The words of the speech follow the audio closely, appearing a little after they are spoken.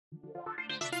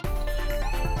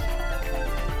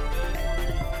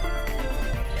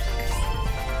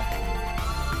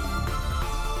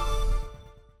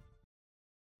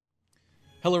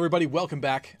Hello everybody, welcome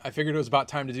back. I figured it was about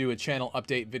time to do a channel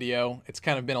update video. It's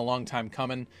kind of been a long time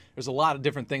coming. There's a lot of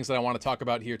different things that I want to talk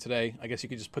about here today. I guess you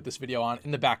could just put this video on in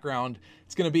the background.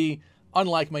 It's going to be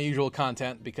unlike my usual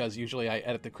content because usually I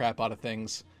edit the crap out of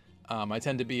things. I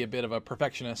tend to be a bit of a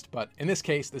perfectionist, but in this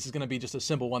case, this is going to be just a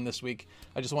simple one this week.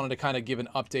 I just wanted to kind of give an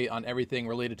update on everything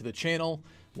related to the channel,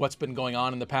 what's been going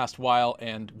on in the past while,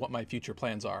 and what my future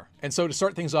plans are. And so to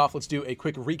start things off, let's do a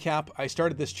quick recap. I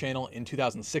started this channel in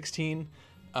 2016.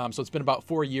 So it's been about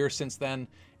 4 years since then.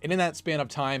 And in that span of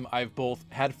time, I've both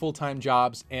had full-time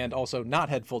jobs and also not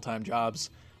had full-time jobs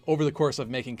over the course of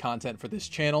making content for this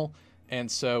channel. And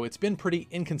so it's been pretty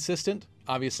inconsistent.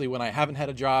 Obviously, when I haven't had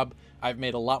a job, I've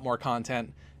made a lot more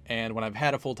content. And when I've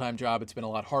had a full-time job, it's been a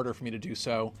lot harder for me to do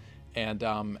so. And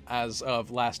as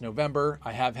of last November,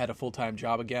 I have had a full-time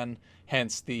job again,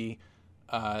 hence the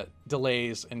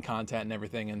delays in content and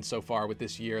everything. And so far with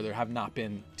this year, there have not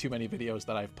been too many videos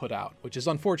that I've put out, which is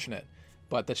unfortunate,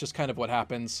 but that's just kind of what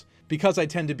happens. Because I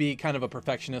tend to be kind of a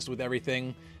perfectionist with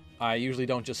everything, I usually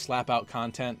don't just slap out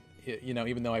content, you know,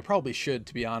 even though I probably should,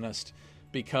 to be honest,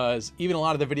 because even a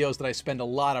lot of the videos that I spend a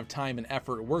lot of time and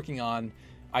effort working on,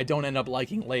 I don't end up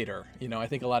liking later. You know, I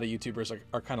think a lot of YouTubers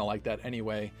are kind of like that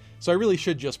anyway. So I really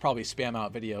should just probably spam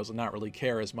out videos and not really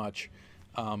care as much.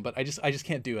 But I just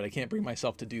can't do it. I can't bring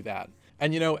myself to do that.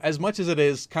 And, you know, as much as it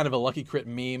is kind of a Lucky Crit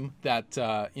meme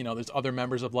that, you know, there's other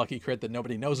members of Lucky Crit that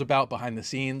nobody knows about behind the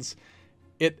scenes,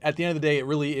 at the end of the day, it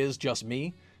really is just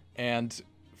me. And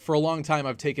for a long time,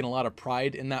 I've taken a lot of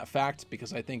pride in that fact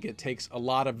because I think it takes a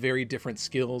lot of very different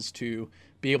skills to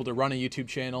be able to run a YouTube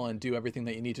channel and do everything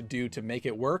that you need to do to make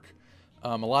it work.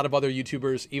 A lot of other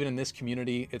YouTubers, even in this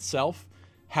community itself,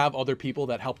 have other people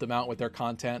that help them out with their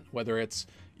content, whether it's,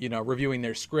 you know, reviewing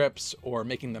their scripts or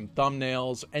making them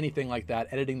thumbnails, anything like that,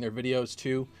 editing their videos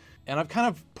too. And I've kind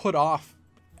of put off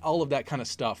all of that kind of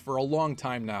stuff for a long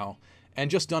time now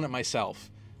and just done it myself.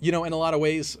 You know, in a lot of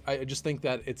ways, I just think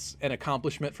that it's an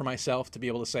accomplishment for myself to be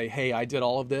able to say, hey, I did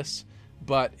all of this.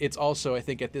 But it's also, I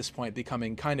think at this point,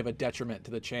 becoming kind of a detriment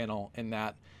to the channel in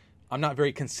that I'm not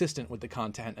very consistent with the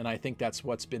content. And I think that's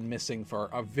what's been missing for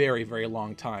a very, very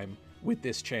long time with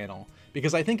this channel.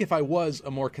 Because I think if I was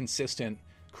a more consistent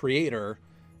creator,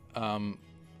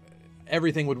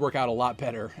 everything would work out a lot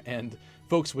better and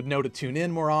folks would know to tune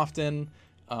in more often.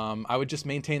 I would just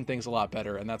maintain things a lot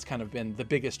better, and that's kind of been the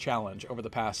biggest challenge over the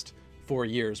past 4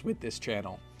 years with this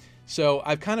channel. So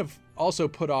I've kind of also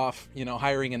put off, you know,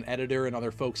 hiring an editor and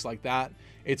other folks like that.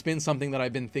 It's been something that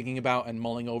I've been thinking about and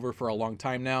mulling over for a long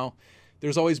time now.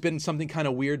 There's always been something kind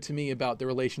of weird to me about the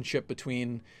relationship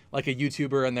between like a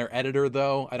YouTuber and their editor,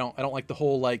 though. I don't like the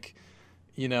whole, like,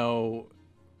 you know,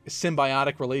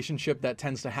 symbiotic relationship that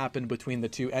tends to happen between the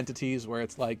two entities where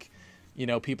it's like, you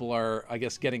know, people are, I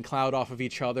guess, getting clout off of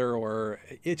each other, or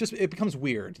it becomes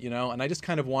weird, you know. And I just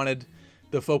kind of wanted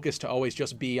the focus to always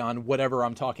just be on whatever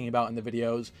I'm talking about in the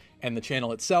videos and the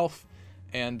channel itself.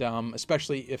 And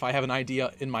especially if I have an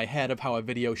idea in my head of how a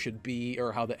video should be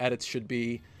or how the edits should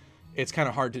be, it's kind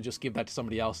of hard to just give that to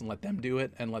somebody else and let them do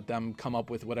it and let them come up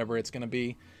with whatever it's going to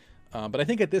be. But I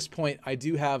think at this point, I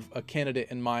do have a candidate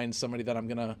in mind, somebody that I'm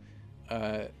going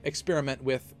to experiment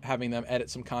with, having them edit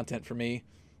some content for me,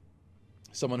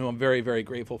 someone who I'm very, very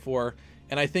grateful for.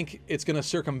 And I think it's going to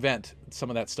circumvent some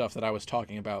of that stuff that I was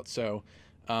talking about. So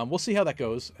we'll see how that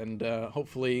goes. And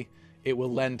hopefully it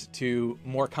will lend to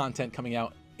more content coming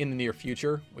out in the near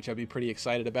future, which I'd be pretty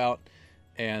excited about.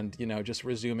 And, you know, just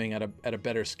resuming at a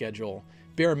better schedule,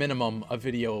 bare minimum a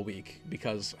video a week,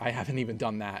 because I haven't even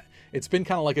done that. It's been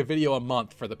kind of like a video a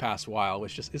month for the past while,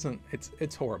 which just isn't,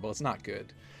 it's horrible. It's not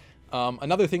good.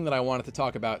 Another thing that I wanted to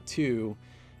talk about too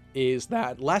is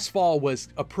that last fall was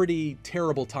a pretty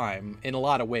terrible time in a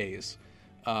lot of ways.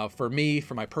 For me,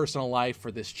 for my personal life, for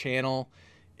this channel.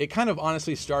 It kind of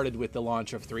honestly started with the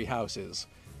launch of 3 Houses.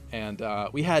 And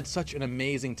we had such an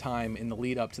amazing time in the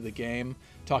lead up to the game,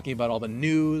 talking about all the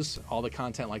news, all the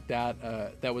content like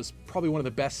that. That was probably one of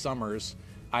the best summers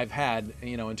I've had,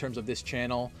 you know, in terms of this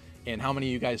channel and how many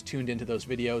of you guys tuned into those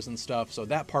videos and stuff. So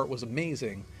that part was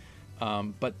amazing.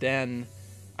 But then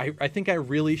I think I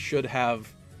really should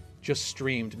have just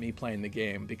streamed me playing the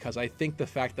game, because I think the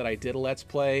fact that I did a Let's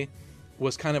Play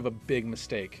was kind of a big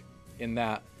mistake in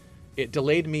that it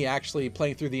delayed me actually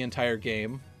playing through the entire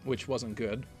game, which wasn't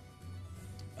good.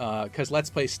 Because Let's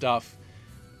Play stuff,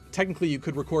 technically you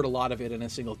could record a lot of it in a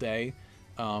single day,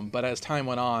 but as time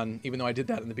went on, even though I did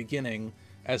that in the beginning,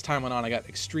 as time went on I got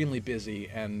extremely busy,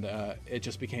 and it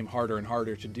just became harder and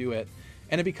harder to do it.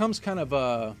 And it becomes kind of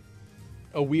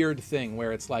a weird thing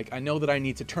where it's like, I know that I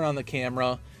need to turn on the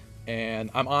camera, and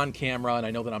I'm on camera, and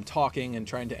I know that I'm talking and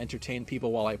trying to entertain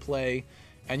people while I play,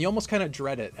 and you almost kind of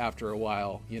dread it after a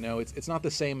while. You know, it's not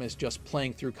the same as just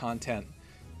playing through content,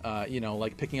 you know,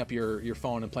 like picking up your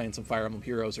phone and playing some Fire Emblem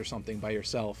Heroes or something by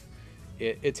yourself.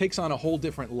 It takes on a whole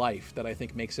different life that I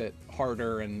think makes it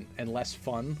harder and less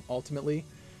fun ultimately,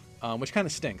 which kind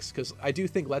of stinks, because I do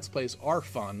think Let's Plays are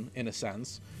fun in a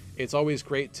sense. It's always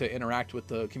great to interact with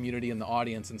the community and the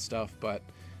audience and stuff, but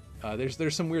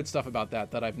there's some weird stuff about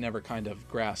that I've never kind of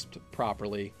grasped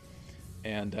properly.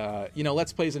 And, you know,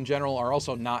 Let's Plays in general are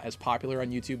also not as popular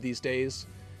on YouTube these days,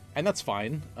 and that's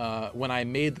fine. When I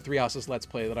made the Three Houses Let's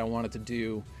Play that I wanted to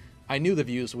do, I knew the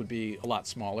views would be a lot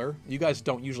smaller. You guys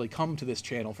don't usually come to this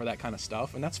channel for that kind of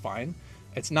stuff, and that's fine.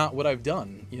 It's not what I've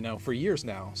done, you know, for years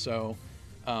now. So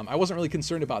I wasn't really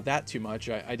concerned about that too much.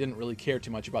 I didn't really care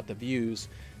too much about the views.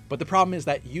 But the problem is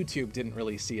that YouTube didn't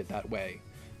really see it that way.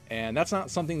 And that's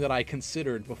not something that I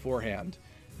considered beforehand.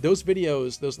 Those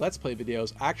videos, those Let's Play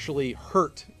videos, actually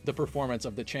hurt the performance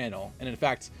of the channel. And in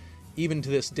fact, even to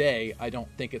this day, I don't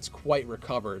think it's quite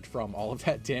recovered from all of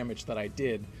that damage that I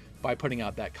did by putting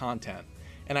out that content.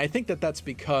 And I think that that's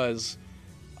because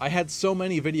I had so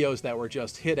many videos that were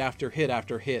just hit after hit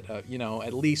after hit, you know,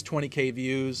 at least 20K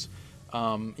views. You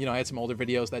know, I had some older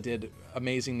videos that did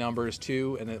amazing numbers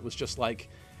too, and it was just like,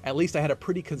 at least I had a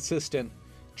pretty consistent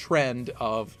trend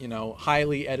of, you know,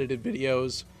 highly edited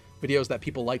videos, videos that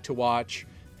people like to watch,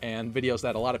 and videos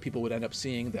that a lot of people would end up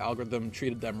seeing. The algorithm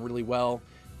treated them really well.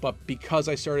 But because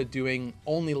I started doing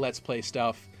only Let's Play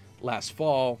stuff last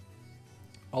fall,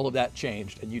 all of that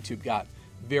changed, and YouTube got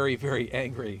very, very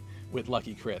angry with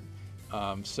Lucky Crit.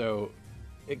 So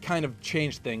it kind of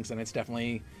changed things, and it's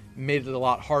definitely made it a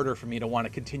lot harder for me to want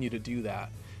to continue to do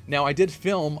that. Now, I did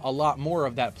film a lot more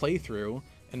of that playthrough.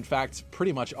 In fact,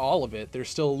 pretty much all of it. There's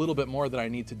still a little bit more that I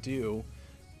need to do,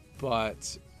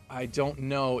 but I don't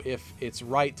know if it's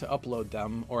right to upload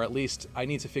them, or at least I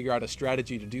need to figure out a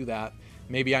strategy to do that.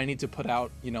 Maybe I need to put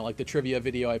out, you know, like the trivia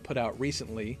video I put out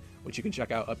recently, which you can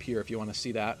check out up here if you want to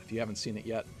see that, if you haven't seen it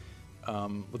yet.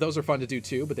 But those are fun to do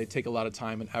too, but they take a lot of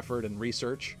time and effort and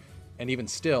research. And even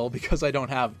still, because I don't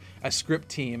have a script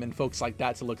team and folks like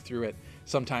that to look through it,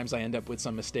 sometimes I end up with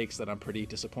some mistakes that I'm pretty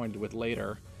disappointed with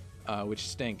later, which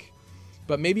stink.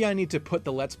 But maybe I need to put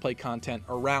the Let's Play content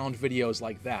around videos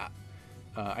like that.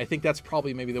 I think that's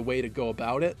probably maybe the way to go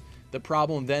about it. The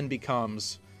problem then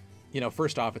becomes, you know,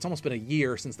 first off, it's almost been a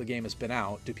year since the game has been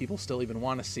out. Do people still even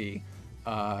want to see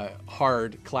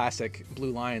hard, classic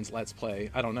Blue Lions Let's Play?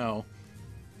 I don't know.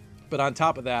 But on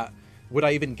top of that, would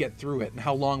I even get through it? And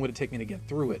how long would it take me to get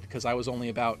through it? Because I was only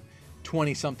about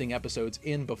 20-something episodes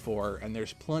in before, and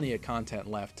there's plenty of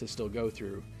content left to still go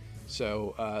through.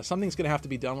 So something's going to have to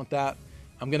be done with that.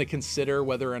 I'm going to consider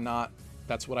whether or not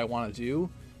that's what I want to do.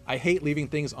 I hate leaving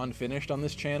things unfinished on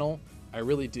this channel. I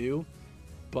really do.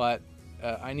 But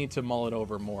I need to mull it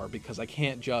over more, because I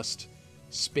can't just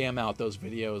spam out those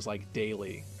videos like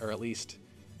daily, or at least,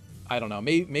 I don't know,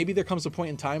 maybe there comes a point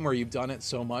in time where you've done it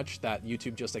so much that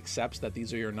YouTube just accepts that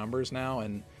these are your numbers now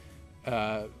and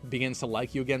begins to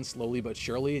like you again slowly but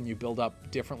surely, and you build up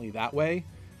differently that way.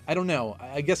 I don't know.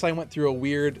 I guess I went through a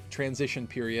weird transition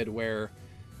period where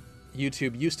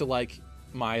YouTube used to like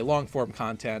my long form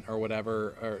content or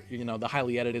whatever, or, you know, the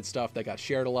highly edited stuff that got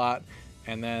shared a lot,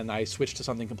 and then I switched to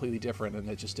something completely different, and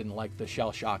it just didn't like the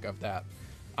shell shock of that.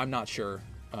 I'm not sure,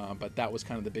 but that was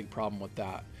kind of the big problem with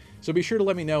that. So be sure to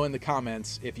let me know in the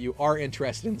comments if you are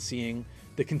interested in seeing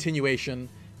the continuation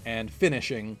and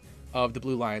finishing of the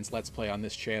Blue Lions Let's Play on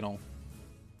this channel.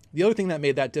 The other thing that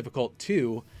made that difficult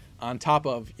too, on top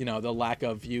of, you know, the lack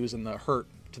of views and the hurt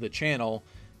to the channel,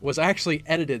 was I actually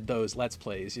edited those Let's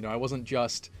Plays. You know, I wasn't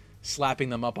just slapping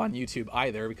them up on YouTube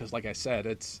either, because like I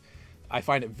said, I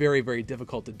find it very, very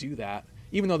difficult to do that,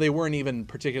 even though they weren't even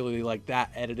particularly like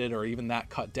that edited or even that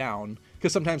cut down,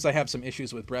 because sometimes I have some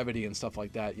issues with brevity and stuff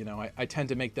like that. You know, I tend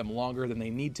to make them longer than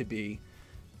they need to be.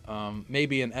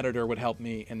 Maybe an editor would help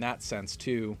me in that sense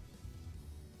too.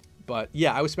 But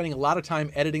yeah, I was spending a lot of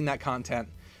time editing that content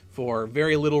for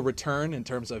very little return in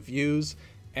terms of views,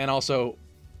 and also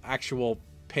actual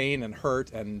pain and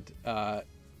hurt and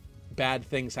bad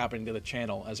things happening to the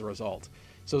channel as a result.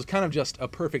 So it was kind of just a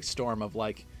perfect storm of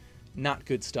like not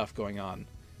good stuff going on.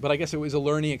 But I guess it was a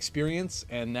learning experience,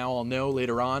 and now I'll know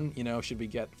later on, you know, should we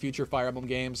get future Fire Emblem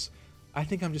games, I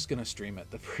think I'm just going to stream it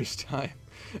the first time.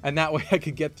 And that way I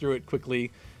could get through it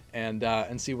quickly and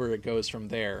see where it goes from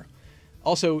there.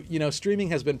 Also, you know, streaming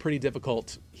has been pretty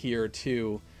difficult here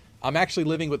too. I'm actually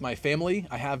living with my family.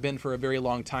 I have been for a very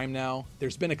long time now.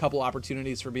 There's been a couple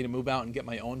opportunities for me to move out and get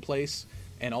my own place,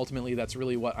 and ultimately that's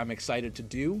really what I'm excited to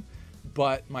do.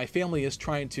 But my family is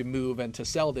trying to move and to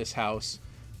sell this house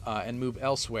and move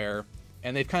elsewhere,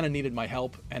 and they've kind of needed my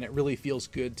help, and it really feels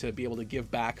good to be able to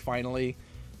give back finally.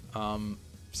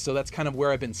 So that's kind of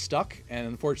where I've been stuck, and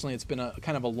unfortunately it's been a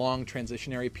kind of a long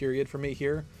transitionary period for me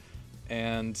here,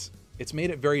 and it's made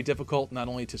it very difficult not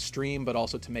only to stream but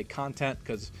also to make content,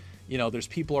 because you know there's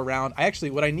people around.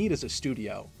 What I need is a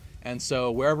studio, and so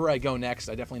wherever I go next,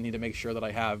 I definitely need to make sure that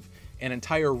I have an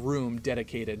entire room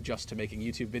dedicated just to making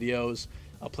YouTube videos,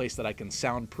 a place that I can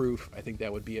soundproof. I think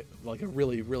that would be like a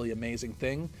really, really amazing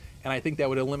thing, and I think that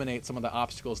would eliminate some of the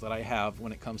obstacles that I have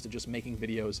when it comes to just making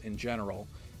videos in general,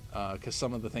 because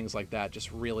some of the things like that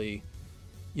just really,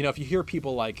 you know, if you hear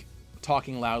people like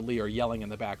talking loudly or yelling in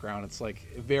the background, it's like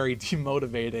very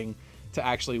demotivating to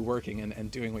actually working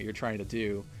and doing what you're trying to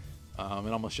do.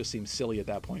 It almost just seems silly at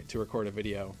that point to record a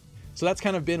video. So that's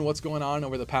kind of been what's going on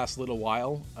over the past little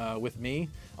while with me.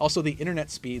 Also, the internet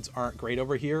speeds aren't great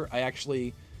over here. I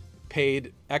actually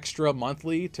paid extra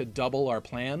monthly to double our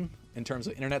plan in terms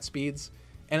of internet speeds,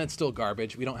 and it's still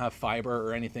garbage. We don't have fiber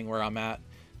or anything where I'm at.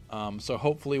 So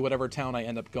hopefully whatever town I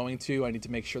end up going to, I need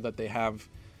to make sure that they have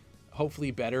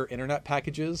hopefully better internet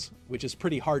packages, which is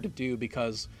pretty hard to do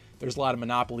because there's a lot of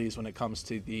monopolies when it comes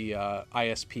to the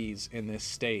ISPs in this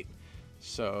state.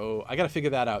 So I got to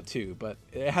figure that out too, but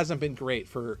it hasn't been great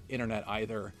for internet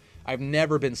either. I've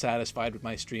never been satisfied with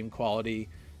my stream quality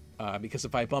because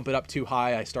if I bump it up too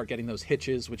high, I start getting those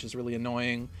hitches, which is really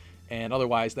annoying, and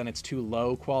otherwise then it's too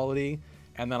low quality,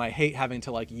 and then I hate having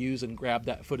to like use and grab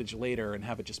that footage later and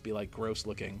have it just be like gross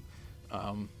looking.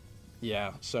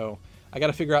 Yeah, so I got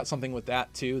to figure out something with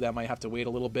that too. That might have to wait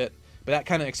a little bit, but that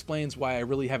kind of explains why I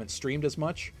really haven't streamed as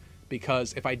much.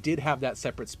 Because if I did have that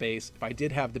separate space, if I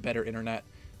did have the better internet,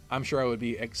 I'm sure I would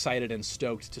be excited and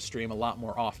stoked to stream a lot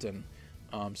more often.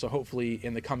 So hopefully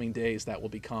in the coming days that will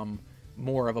become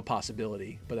more of a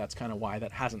possibility, but that's kind of why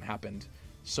that hasn't happened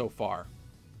so far.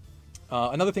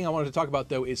 Another thing I wanted to talk about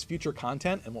though is future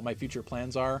content and what my future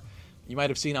plans are. You might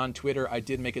have seen on Twitter, I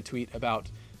did make a tweet about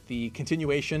the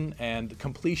continuation and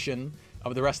completion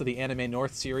of the rest of the Anime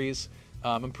North series.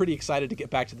 I'm pretty excited to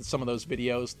get back to some of those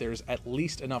videos. There's at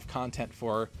least enough content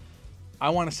for,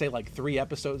 I want to say like 3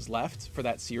 episodes left for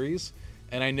that series.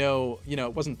 And I know, you know,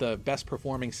 it wasn't the best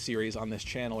performing series on this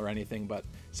channel or anything, but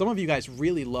some of you guys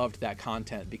really loved that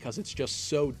content because it's just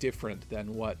so different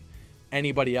than what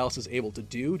anybody else is able to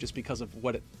do, just because of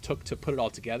what it took to put it all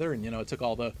together. And, you know, it took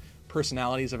all the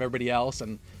personalities of everybody else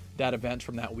and that event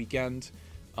from that weekend.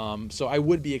 So I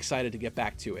would be excited to get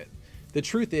back to it. The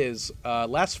truth is,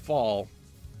 last fall,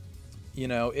 you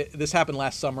know, this happened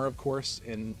last summer, of course,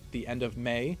 in the end of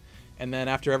May. And then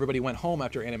after everybody went home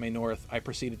after Anime North, I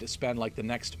proceeded to spend like the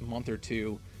next month or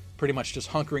two pretty much just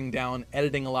hunkering down,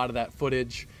 editing a lot of that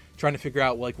footage, trying to figure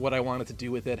out like what I wanted to do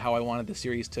with it, how I wanted the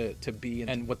series to be,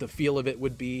 and what the feel of it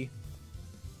would be.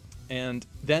 And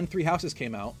then Three Houses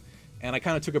came out, and I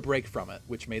kind of took a break from it,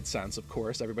 which made sense, of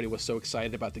course. Everybody was so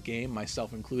excited about the game,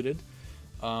 myself included.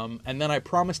 And then I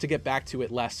promised to get back to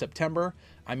it last September.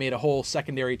 I made a whole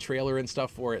secondary trailer and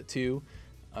stuff for it too,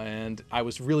 and I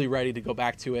was really ready to go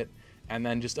back to it. And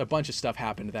then just a bunch of stuff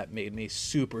happened that made me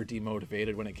super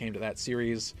demotivated when it came to that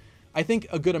series. I think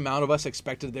a good amount of us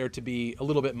expected there to be a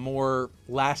little bit more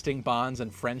lasting bonds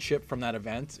and friendship from that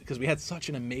event, because we had such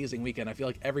an amazing weekend. I feel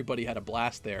like everybody had a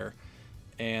blast there.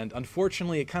 And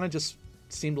unfortunately, it kind of just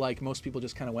seemed like most people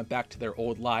just kind of went back to their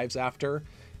old lives after,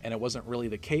 and it wasn't really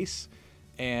the case.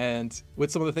 And with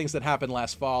some of the things that happened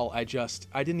last fall, I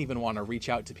didn't even want to reach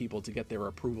out to people to get their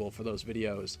approval for those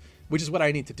videos, which is what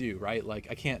I need to do, right? Like,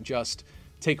 I can't just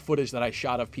take footage that I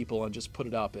shot of people and just put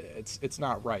it up. It's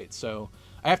not right. So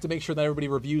I have to make sure that everybody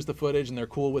reviews the footage and they're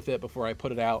cool with it before I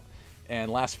put it out. And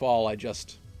last fall, I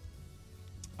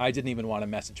didn't even want to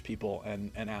message people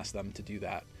and ask them to do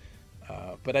that.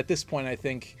 But at this point, I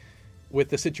think with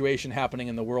the situation happening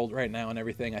in the world right now and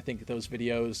everything, I think those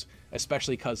videos,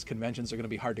 especially because conventions are going to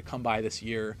be hard to come by this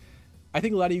year, I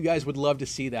think a lot of you guys would love to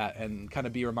see that and kind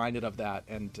of be reminded of that,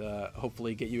 and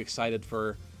hopefully get you excited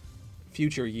for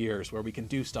future years where we can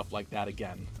do stuff like that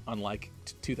again, unlike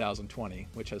 2020,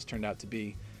 which has turned out to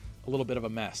be a little bit of a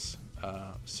mess.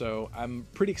 So I'm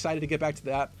pretty excited to get back to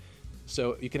that.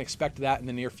 So you can expect that in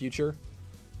the near future,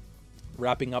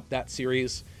 wrapping up that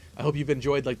series. I hope you've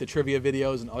enjoyed like the trivia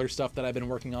videos and other stuff that I've been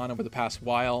working on over the past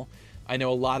while. I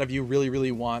know a lot of you really,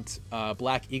 really want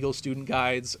Black Eagle student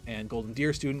guides and Golden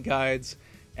Deer student guides,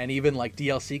 and even like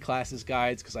DLC classes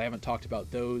guides, because I haven't talked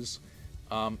about those.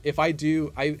 If I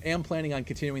do, I am planning on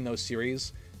continuing those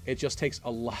series. It just takes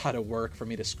a lot of work for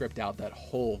me to script out that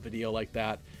whole video like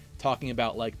that, talking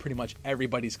about like pretty much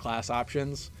everybody's class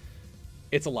options.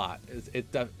 It's a lot.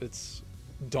 It's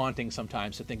daunting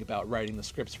sometimes to think about writing the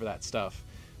scripts for that stuff.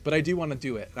 but I do want to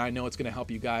do it. And I know it's going to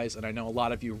help you guys, and I know a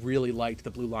lot of you really liked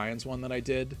the Blue Lions one that I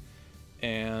did.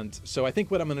 And so I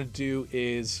think what I'm going to do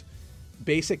is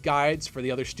basic guides for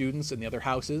the other students in the other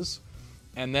houses.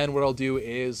 And then what I'll do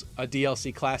is a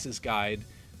DLC classes guide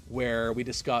where we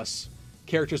discuss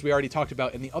characters we already talked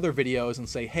about in the other videos and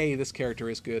say, hey, this character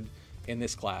is good in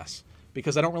this class.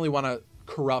 Because I don't really want to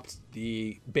corrupt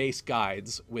the base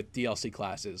guides with DLC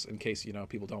classes in case, you know,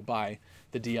 people don't buy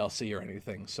the DLC or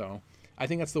anything. So I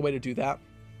think that's the way to do that.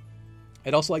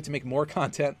 I'd also like to make more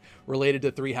content related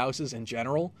to 3 houses in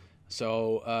general.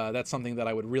 So that's something that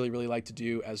I would really, really like to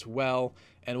do as well.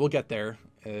 And we'll get there.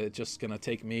 It's just going to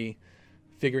take me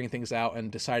figuring things out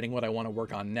and deciding what I want to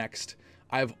work on next.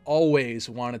 I've always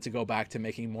wanted to go back to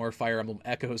making more Fire Emblem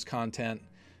Echoes content.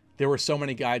 There were so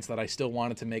many guides that I still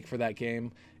wanted to make for that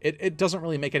game. It doesn't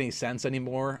really make any sense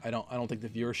anymore. I don't think the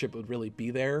viewership would really be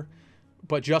there.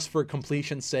 But just for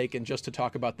completion's sake and just to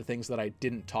talk about the things that I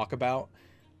didn't talk about,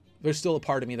 there's still a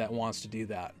part of me that wants to do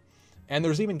that. And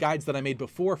there's even guides that I made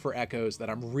before for Echoes that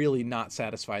I'm really not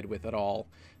satisfied with at all,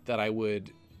 that I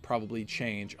would probably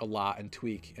change a lot and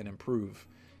tweak and improve.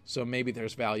 So maybe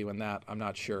there's value in that. I'm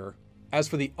not sure. As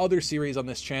for the other series on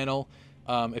this channel,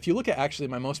 if you look at actually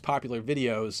my most popular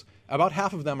videos, about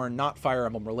half of them are not Fire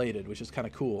Emblem related, which is kind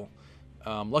of cool.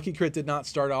 Lucky Crit did not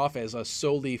start off as a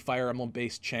solely Fire Emblem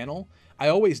based channel. I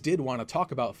always did want to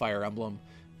talk about Fire Emblem,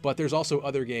 but there's also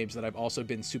other games that I've also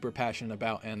been super passionate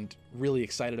about and really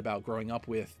excited about growing up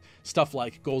with. Stuff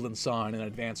like Golden Sun and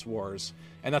Advance Wars.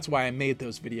 And that's why I made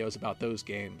those videos about those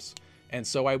games. And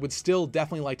so I would still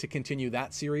definitely like to continue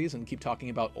that series and keep talking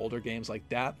about older games like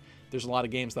that. There's a lot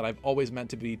of games that I've always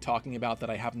meant to be talking about that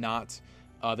I have not.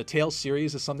 The Tales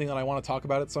series is something that I want to talk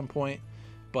about at some point.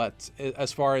 But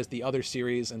as far as the other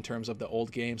series in terms of the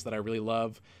old games that I really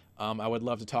love, I would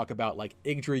love to talk about like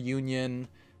Yggdra Union,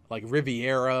 like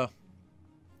Riviera,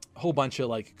 a whole bunch of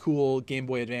like cool Game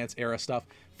Boy Advance era stuff.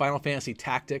 Final Fantasy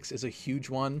Tactics is a huge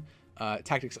one.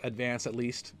 Tactics Advance at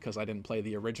least, because I didn't play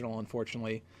the original,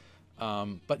 unfortunately.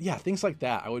 But yeah, things like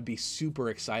that I would be super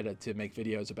excited to make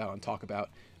videos about and talk about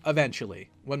eventually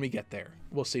when we get there.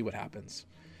 We'll see what happens.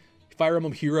 Fire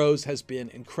Emblem Heroes has been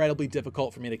incredibly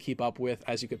difficult for me to keep up with,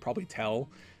 as you could probably tell.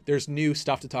 There's new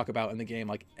stuff to talk about in the game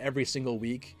like every single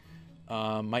week.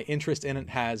 My interest in it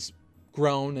has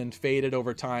grown and faded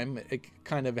over time. It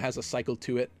kind of has a cycle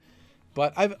to it,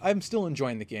 but I'm still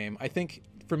enjoying the game. I think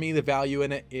for me the value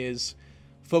in it is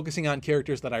focusing on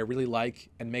characters that I really like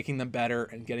and making them better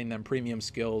and getting them premium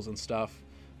skills and stuff.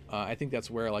 I think that's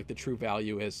where like the true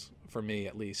value is for me,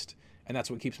 at least, and that's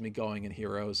what keeps me going in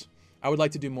Heroes. I would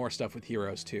like to do more stuff with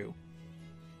Heroes too.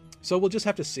 So we'll just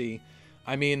have to see.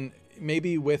 I mean,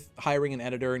 maybe with hiring an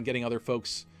editor and getting other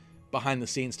folks behind the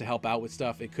scenes to help out with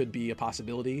stuff, it could be a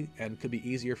possibility and could be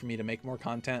easier for me to make more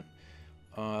content.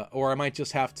 Or I might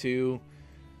just have to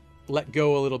let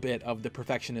go a little bit of the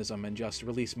perfectionism and just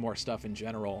release more stuff in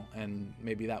general. And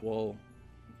maybe that will,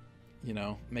 you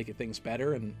know, make it things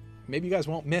better. And maybe you guys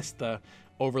won't miss the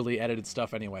overly edited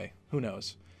stuff anyway. Who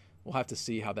knows? We'll have to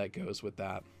see how that goes with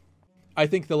that. I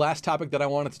think the last topic that I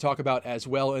wanted to talk about as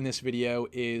well in this video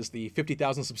is the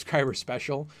 50,000 subscriber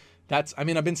special. I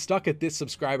mean, I've been stuck at this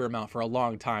subscriber amount for a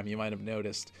long time, you might have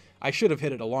noticed. I should have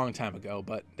hit it a long time ago,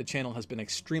 but the channel has been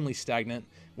extremely stagnant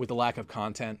with the lack of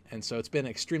content, and so it's been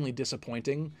extremely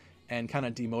disappointing and kind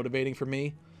of demotivating for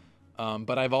me.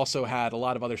 But I've also had a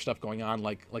lot of other stuff going on,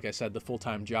 like I said, the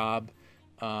full-time job.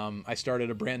 I started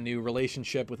a brand new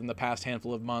relationship within the past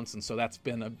handful of months, and so that's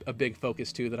been a big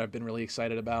focus too that I've been really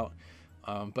excited about.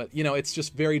 But, you know, it's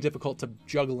just very difficult to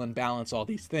juggle and balance all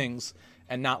these things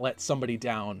and not let somebody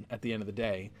down at the end of the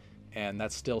day. And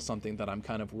that's still something that I'm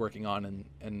kind of working on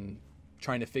and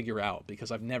trying to figure out,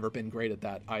 because I've never been great at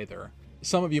that either.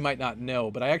 Some of you might not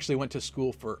know, but I actually went to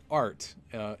school for art,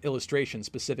 illustration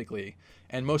specifically.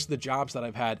 And most of the jobs that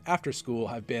I've had after school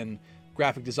have been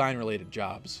graphic design related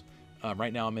jobs.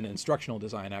 Right now I'm in instructional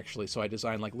design, actually, so I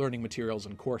design like learning materials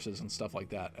and courses and stuff like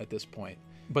that at this point.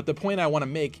 But the point I want to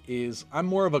make is I'm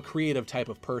more of a creative type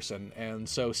of person, and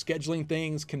so scheduling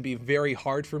things can be very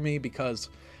hard for me because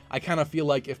I kind of feel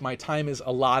like if my time is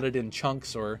allotted in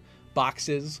chunks or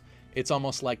boxes, it's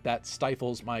almost like that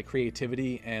stifles my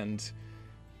creativity. And,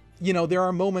 you know, there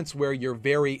are moments where you're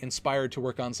very inspired to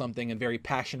work on something and very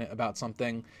passionate about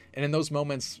something, and in those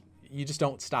moments, you just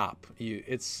don't stop.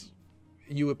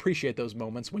 You appreciate those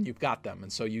moments when you've got them,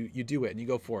 and so you do it and you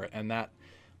go for it, and that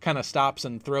kind of stops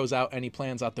and throws out any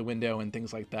plans out the window and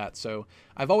things like that. So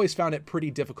I've always found it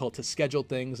pretty difficult to schedule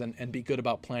things and be good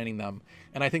about planning them,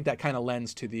 and I think that kind of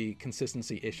lends to the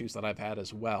consistency issues that I've had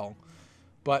as well.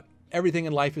 But everything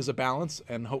in life is a balance,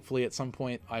 and hopefully at some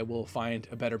point I will find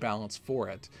a better balance for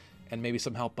it. And maybe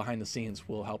some help behind the scenes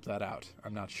will help that out.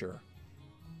 I'm not sure.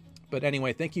 But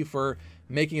anyway, thank you for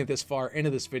making it this far into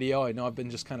this video. I know I've been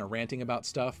just kind of ranting about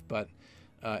stuff, but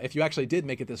if you actually did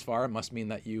make it this far, it must mean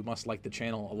that you must like the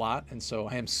channel a lot. And so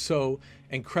I am so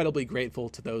incredibly grateful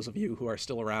to those of you who are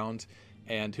still around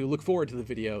and who look forward to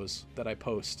the videos that I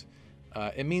post.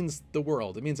 It means the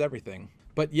world. It means everything.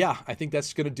 But yeah, I think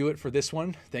that's going to do it for this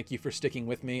one. Thank you for sticking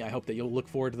with me. I hope that you'll look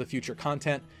forward to the future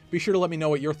content. Be sure to let me know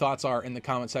what your thoughts are in the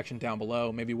comment section down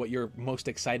below. Maybe what you're most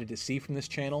excited to see from this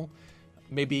channel.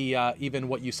 Maybe even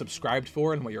what you subscribed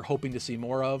for and what you're hoping to see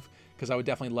more of, because I would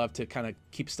definitely love to kind of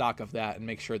keep stock of that and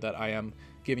make sure that I am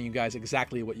giving you guys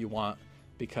exactly what you want,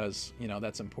 because, you know,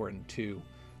 that's important too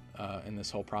in this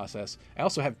whole process. I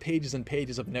also have pages and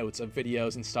pages of notes of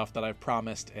videos and stuff that I've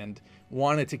promised and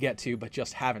wanted to get to, but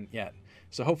just haven't yet.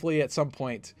 So hopefully at some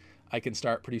point I can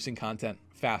start producing content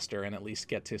faster and at least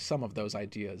get to some of those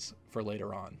ideas for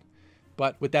later on.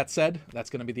 But with that said, that's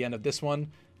going to be the end of this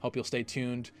one. Hope you'll stay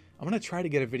tuned. I'm going to try to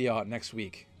get a video out next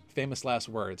week. Famous last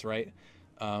words, right?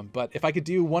 But if I could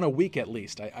do one a week at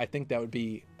least, I think that would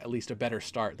be at least a better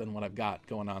start than what I've got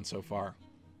going on so far.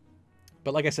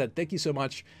 But like I said, thank you so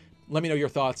much. Let me know your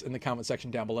thoughts in the comment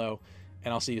section down below,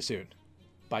 and I'll see you soon.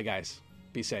 Bye, guys.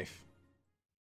 Be safe.